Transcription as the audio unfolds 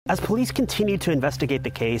As police continued to investigate the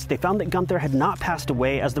case, they found that Gunther had not passed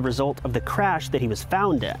away as the result of the crash that he was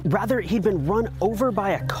found in. Rather, he'd been run over by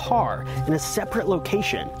a car in a separate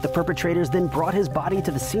location. The perpetrators then brought his body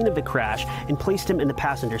to the scene of the crash and placed him in the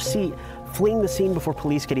passenger seat, fleeing the scene before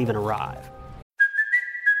police could even arrive.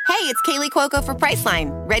 Hey, it's Kaylee Cuoco for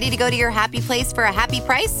Priceline. Ready to go to your happy place for a happy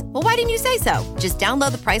price? Well, why didn't you say so? Just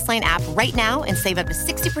download the Priceline app right now and save up to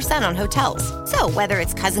 60% on hotels. So whether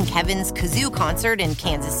it's Cousin Kevin's Kazoo Concert in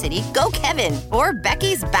Kansas City, go Kevin, or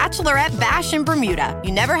Becky's Bachelorette Bash in Bermuda,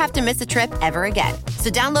 you never have to miss a trip ever again.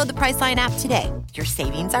 So download the Priceline app today. Your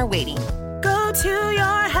savings are waiting. Go to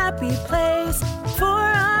your happy place for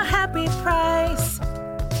a happy price.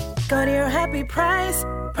 Go to your happy price,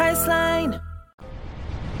 Priceline.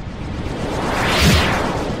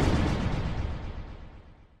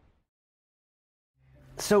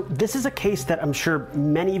 So this is a case that I'm sure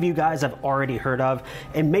many of you guys have already heard of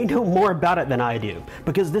and may know more about it than I do,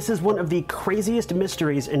 because this is one of the craziest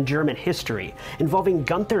mysteries in German history, involving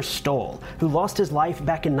Gunther Stoll, who lost his life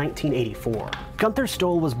back in 1984. Gunther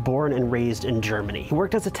Stoll was born and raised in Germany. He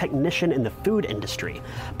worked as a technician in the food industry,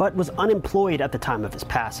 but was unemployed at the time of his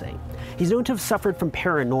passing. He's known to have suffered from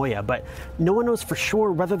paranoia, but no one knows for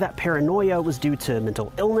sure whether that paranoia was due to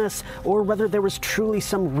mental illness or whether there was truly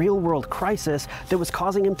some real-world crisis that was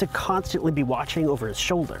causing him to constantly be watching over his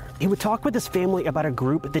shoulder. He would talk with his family about a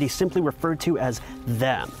group that he simply referred to as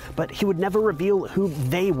them, but he would never reveal who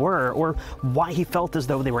they were or why he felt as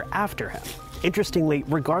though they were after him. Interestingly,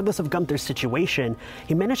 regardless of Gunther's situation,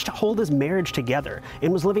 he managed to hold his marriage together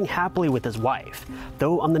and was living happily with his wife.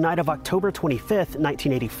 Though on the night of October 25th,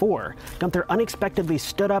 1984, Gunther unexpectedly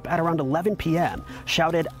stood up at around 11 p.m.,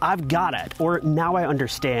 shouted, "I've got it," or "Now I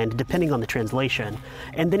understand," depending on the translation,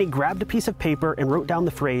 and then he grabbed a piece of paper and wrote down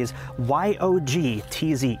the phrase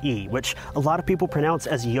YOGTZE, which a lot of people pronounce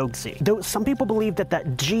as YOGTZE. Though some people believe that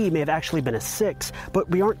that G may have actually been a 6, but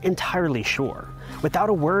we aren't entirely sure. Without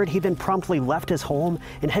a word, he then promptly left his home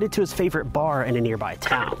and headed to his favorite bar in a nearby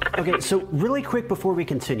town. Okay, so really quick before we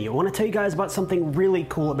continue, I want to tell you guys about something really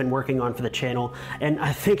cool I've been working on for the channel, and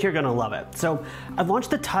I think you're gonna love it. So I launched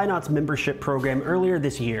the Tie Knots membership program earlier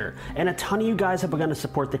this year, and a ton of you guys have begun to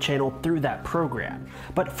support the channel through that program.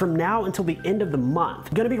 But from now until the end of the month,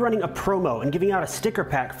 I'm gonna be running a promo and giving out a sticker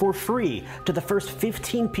pack for free to the first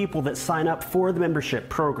 15 people that sign up for the membership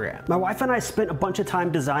program. My wife and I spent a bunch of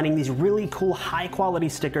time designing these really cool high quality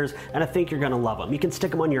stickers, and I think you're gonna love them. You can stick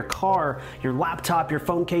them on your car, your laptop, your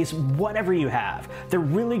phone case, whatever you have. They're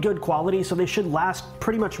really good quality, so they should last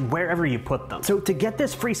pretty much wherever you put them. So to get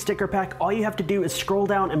this free sticker pack, all you have to do is scroll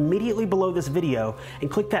down immediately below this video and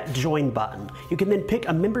click that join button. You can then pick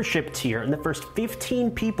a membership tier, and the first 15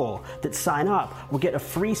 people that sign up will get a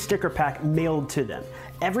free sticker pack mailed to them.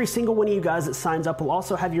 Every single one of you guys that signs up will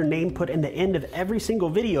also have your name put in the end of every single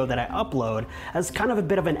video that I upload as kind of a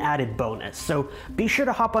bit of an added bonus. So be sure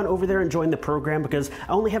to hop on over there and join the program, because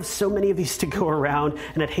I only have so many of these to go around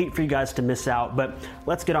and I'd hate for you guys to miss out, but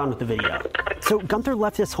let's get on with the video. So Gunther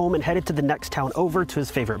left his home and headed to the next town over to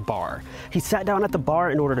his favorite bar. He sat down at the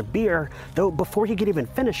bar and ordered a beer, though before he could even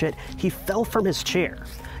finish it, he fell from his chair.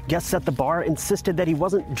 Guests at the bar insisted that he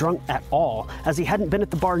wasn't drunk at all, as he hadn't been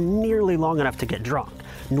at the bar nearly long enough to get drunk.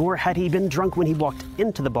 Nor had he been drunk when he walked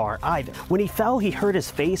into the bar either. When he fell, he hurt his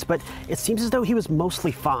face, but it seems as though he was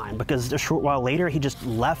mostly fine, because a short while later, he just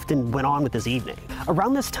left and went on with his evening.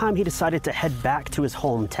 Around this time, he decided to head back to his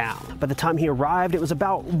hometown. By the time he arrived, it was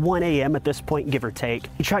about 1 a.m. at this point, give or take.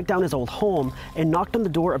 He tracked down his old home and knocked on the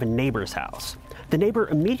door of a neighbor's house. The neighbor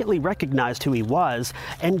immediately recognized who he was,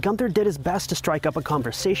 and Gunther did his best to strike up a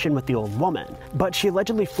conversation with the old woman. But she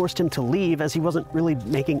allegedly forced him to leave, as he wasn't really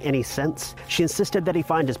making any sense. She insisted that he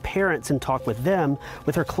find his parents and talk with them,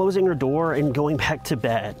 with her closing her door and going back to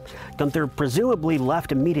bed. Gunther presumably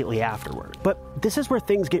left immediately afterward. But this is where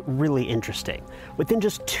things get really interesting. Within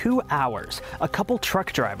just 2 hours, a couple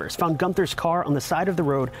truck drivers found Gunther's car on the side of the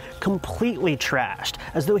road completely trashed,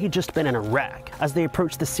 as though he'd just been in a wreck. As they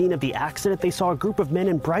approached the scene of the accident, they saw a group of men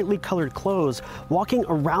in brightly colored clothes walking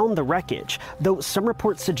around the wreckage, though some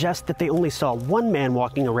reports suggest that they only saw one man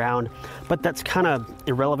walking around, but that's kind of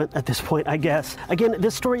irrelevant at this point, I guess. Again,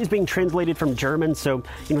 this story is being translated from German, so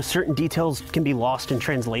certain details can be lost in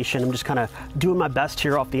translation. I'm just kind of doing my best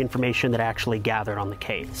here off the information that I actually gathered on the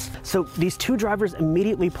case. So these two drivers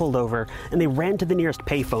immediately pulled over and they ran to the nearest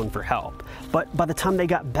payphone for help. But by the time they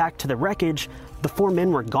got back to the wreckage, the 4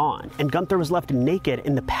 men were gone, and Gunther was left naked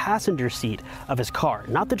in the passenger seat of his car.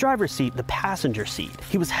 Not the driver's seat, the passenger seat.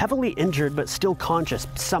 He was heavily injured but still conscious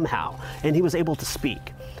somehow, and he was able to speak.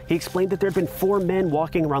 He explained that there had been 4 men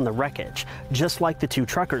walking around the wreckage, just like the 2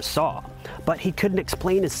 truckers saw. but he couldn't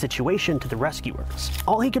explain his situation to the rescuers.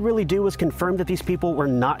 All he could really do was confirm that these people were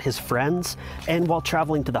not his friends, and while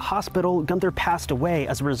traveling to the hospital, Gunther passed away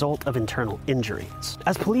as a result of internal injuries.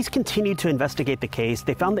 As police continued to investigate the case,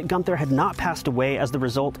 they found that Gunther had not passed away as the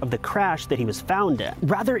result of the crash that he was found in.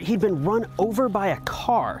 Rather, he'd been run over by a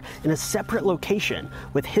car in a separate location,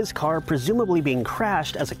 with his car presumably being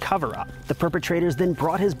crashed as a cover-up. The perpetrators then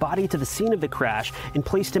brought his body to the scene of the crash and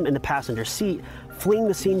placed him in the passenger seat, fleeing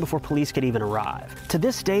the scene before police could even arrive. To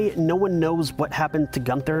this day, no one knows what happened to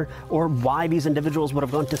Gunther or why these individuals would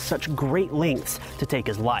have gone to such great lengths to take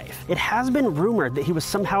his life. It has been rumored that he was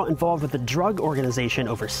somehow involved with a drug organization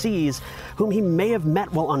overseas, whom he may have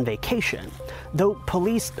met while on vacation, though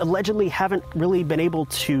police allegedly haven't really been able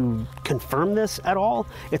to confirm this at all.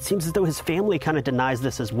 It seems as though his family kind of denies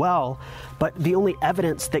this as well, but the only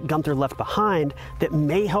evidence that Gunther left behind that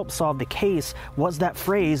may help solve the case was that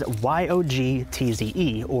phrase YOGTZE,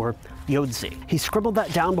 or YOGTZE. He scribbled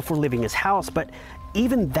that down before leaving his house, but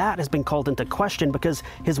even that has been called into question because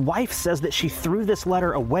his wife says that she threw this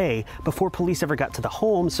letter away before police ever got to the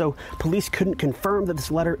home, so police couldn't confirm that this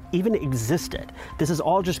letter even existed. This is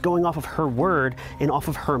all just going off of her word and off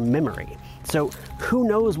of her memory. So who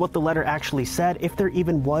knows what the letter actually said, if there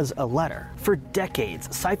even was a letter. For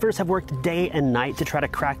decades, ciphers have worked day and night to try to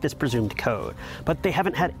crack this presumed code, but they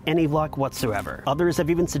haven't had any luck whatsoever. Others have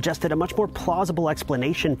even suggested a much more plausible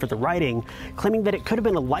explanation for the writing, claiming that it could have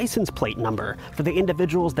been a license plate number for the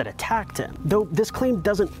individuals that attacked him. Though this claim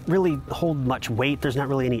doesn't really hold much weight, there's not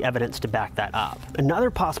really any evidence to back that up. Another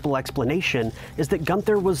possible explanation is that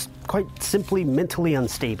Gunther was quite simply mentally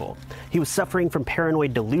unstable. He was suffering from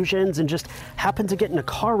paranoid delusions and just happened to get in a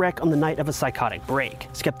car wreck on the night of a psychotic break.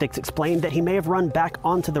 Skeptics explained that he may have run back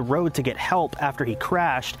onto the road to get help after he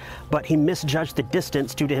crashed, but he misjudged the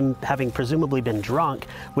distance due to him having presumably been drunk,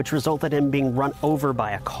 which resulted in him being run over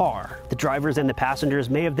by a car. The drivers and the passengers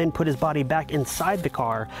may have then put his body back inside the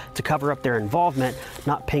car to cover up their involvement,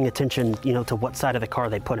 not paying attention, to what side of the car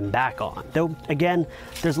they put him back on. Though, again,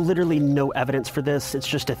 there's literally no evidence for this. It's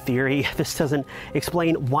just a theory. This doesn't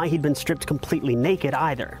explain why he'd been stripped completely naked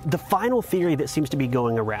either. The final theory that seems to be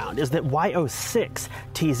going around is that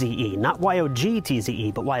YO6TZE, not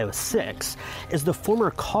YOGTZE, but YO6, is the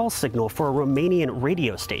former call signal for a Romanian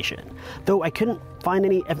radio station. Though I couldn't find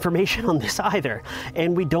any information on this either,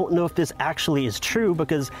 and we don't know if this actually is true,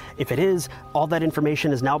 because if it is, all that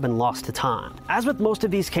information has now been lost to time. As with most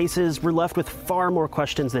of these cases, we're left with far more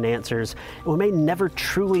questions than answers, and we may never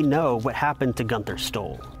truly know what happened to Gunther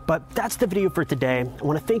Stoll. But that's the video for today. I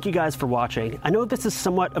want to thank you guys for watching. I know this is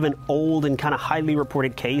somewhat of an old and kind of highly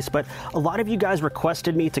reported case, but a lot of you guys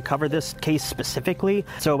requested me to cover this case specifically,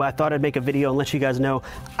 so I thought I'd make a video and let you guys know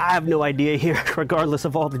I have no idea here, regardless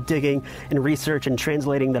of all the digging and research and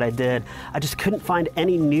translating that I did. I just couldn't find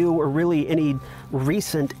any new or really any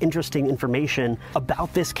recent interesting information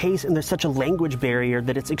about this case, and there's such a language barrier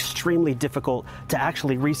that it's extremely difficult to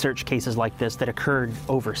actually research cases like this that occurred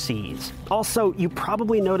overseas. Also, you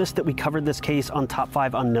probably noticed that we covered this case on Top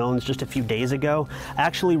 5 Unknowns just a few days ago. I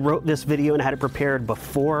actually wrote this video and had it prepared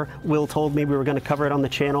before Will told me we were going to cover it on the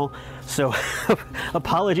channel, so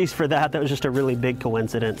apologies for that. That was just a really big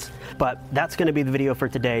coincidence. But that's going to be the video for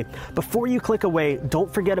today. Before you click away,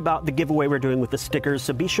 don't forget about the giveaway we're doing with the stickers,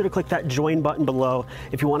 so be sure to click that join button below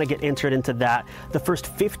if you want to get entered into that. The first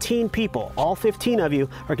 15 people, all 15 of you,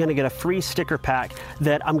 are going to get a free sticker pack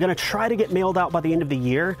that I'm going to try to get mailed out by the end of the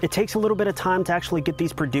year. It takes a little bit of time to actually get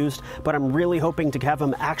these produced, but I'm really hoping to have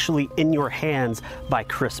them actually in your hands by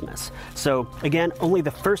Christmas. So again, only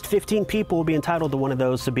the first 15 people will be entitled to one of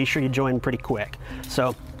those, so be sure you join pretty quick.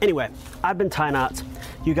 So anyway, I've been Ty Knots.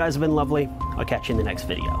 You guys have been lovely. I'll catch you in the next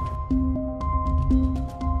video.